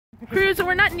Cruz,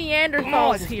 we're not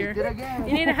Neanderthals here.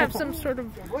 You need to have some sort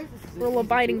of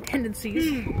rule-abiding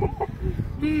tendencies.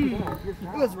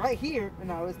 It was right here, and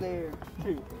I was there.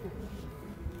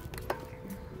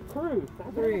 Cruz,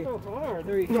 that's so hard.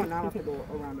 No, now I have to go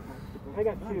around the obstacle. I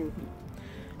got 2.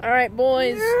 Alright,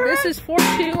 boys. This is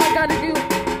 4-2. I gotta do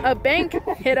a bank.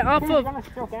 Hit it off of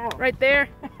right there.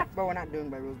 But we're not doing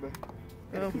by rules, bro.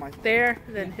 Oh, there,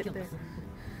 then hit there.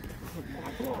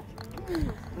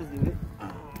 Let's do it.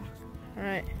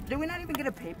 Alright. Did we not even get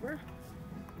a paper?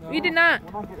 We did not.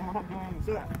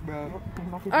 Bro.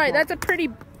 Alright, that's a pretty...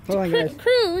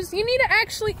 Cruz, you need to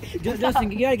actually...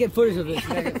 Justin, you gotta get footage of this.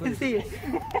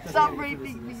 Stop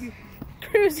raping me.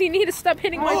 Cruz, you need to stop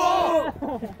hitting my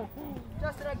ball.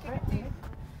 Justin, I kicked you.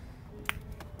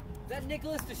 Is that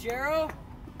Nicholas Teixeira?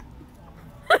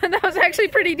 That was actually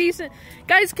pretty decent.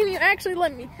 Guys, can you actually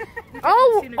let me...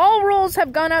 All rules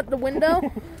have gone out the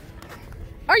window.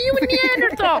 Are you a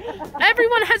Neanderthal?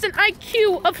 Everyone has an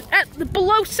IQ of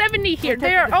below 70 here.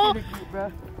 They are all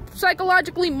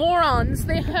psychologically morons.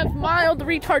 They have mild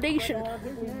retardation.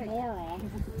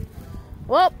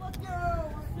 Well,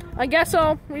 I guess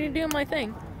I'll redo my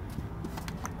thing.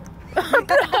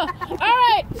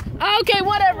 Alright. Okay,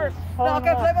 whatever. No,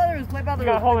 okay, play by the rules. Play by the rules. You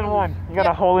got a hole in one. You got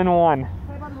a hole in one.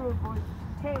 Play by the rules, boys.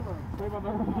 Taylor. Play by the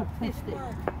rules.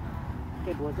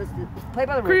 Okay, boys, let's play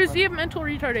by the rules. Cruz, do you have mental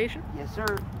retardation? Yes, sir.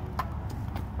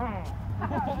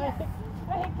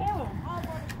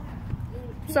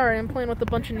 Sorry, I'm playing with a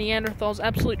bunch of Neanderthals,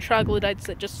 absolute troglodytes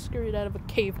that just scurried out of a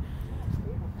cave.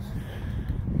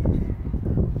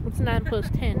 What's 9 plus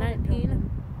 10?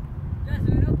 19?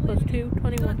 Plus 2?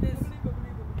 21.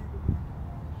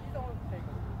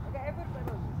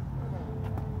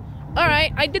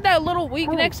 Alright, I did that a little weak.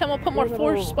 Next time I'll put more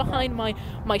force behind my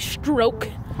stroke.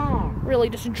 Really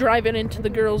just drive it into the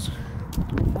girl's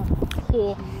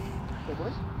hole.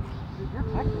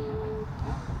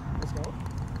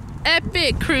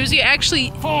 Epic, Cruz. You actually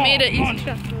made it easy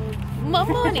shot. My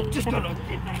money.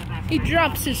 He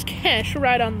drops his cash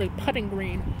right on the putting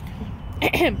green.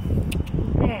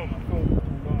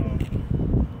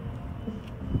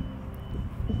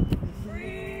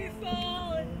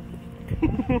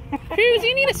 Cruz,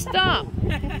 you need to stop.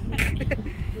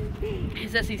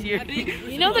 He's here.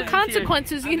 You know the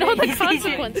consequences. You know the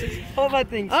consequences. Hold my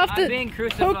things. Off the being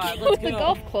crucified. with the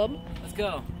golf club. Let's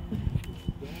go.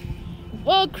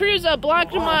 Well, Cruz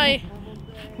blocked my.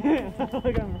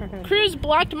 Cruz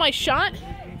blocked my shot.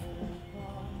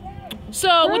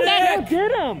 So with that,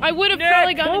 Get him! I would have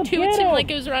probably gotten to it. It seemed like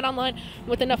it was right on line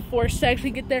with enough force to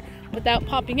actually get there without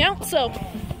popping out. So, alright,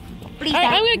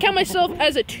 I'm gonna count myself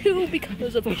as a 2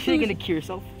 because of Cruz. You're gonna kill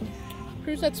yourself.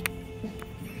 Cruz, that's.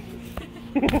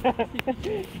 I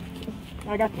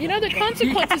got You know the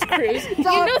consequences, Cruz. You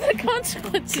know the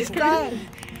consequences, Cruz.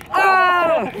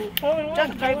 Oh!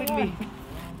 Just raping me.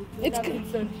 It's good.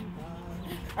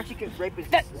 Actually, could rape is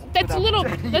That's a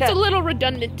little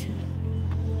redundant.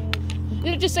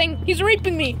 They're just saying he's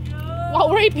raping me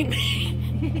while raping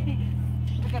me.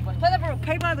 Okay, play the rules.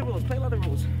 Play by the rules. Play by the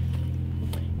rules.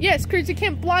 Yes, Cruz, you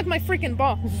can't block my freaking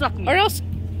ball. Suck me. Or else.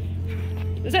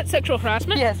 Is that sexual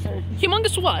harassment? Yes, sir.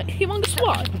 Humongous what? Humongous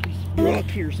what?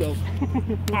 Rock yourself.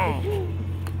 Oh,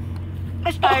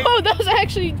 that was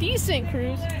actually decent,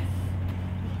 Cruz.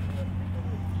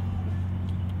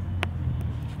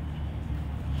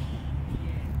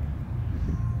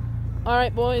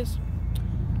 Alright, boys.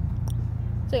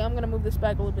 So I'm gonna move this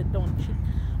back a little bit, don't cheat.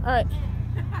 Alright.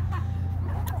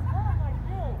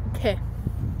 Okay.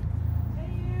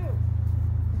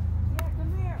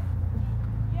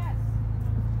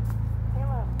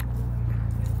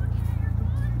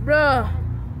 Bruh.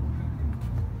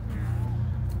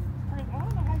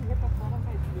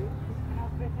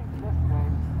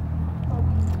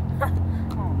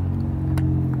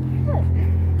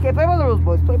 Okay, play by the rules,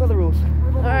 boys. Play by the rules.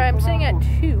 Alright, I'm sitting at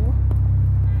 2.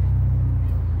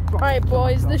 Alright,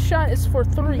 boys, this shot is for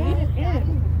 3. You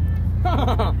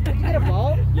get a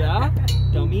ball? Yeah,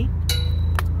 dummy.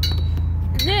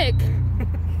 Nick.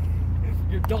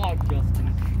 Your dog, Justin.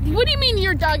 What do you mean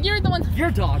your dog? You're the one.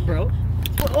 Your dog, bro.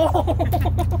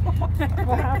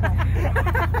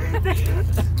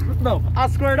 No, I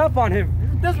squared up on him.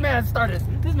 This man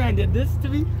did this to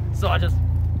me, so I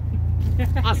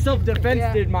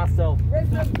self-defensed myself.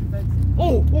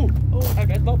 Oh,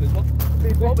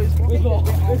 baseball.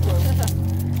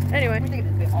 Anyway,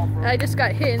 I just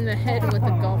got hit in the head with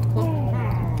a golf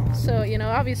club. So, you know,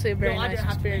 obviously a very nice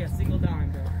experience. I didn't have to pay a single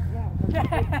dime, bro.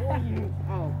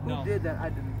 Who did that? I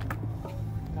didn't.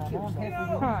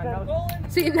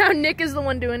 See, now Nick is the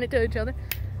one doing it to each other.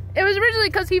 It was originally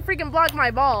because he freaking blocked my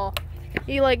ball.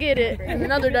 he like hit it in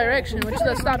another direction, which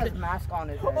does stop it. His mask on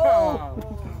his head.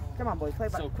 Oh. Come on, boys. Play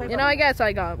by You know, I guess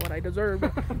I got what I deserved.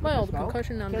 My old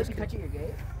concussion. I'm Caleb, just you touch kidding. it, you're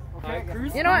gay. Alright,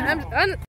 Cruz. You know what? I'm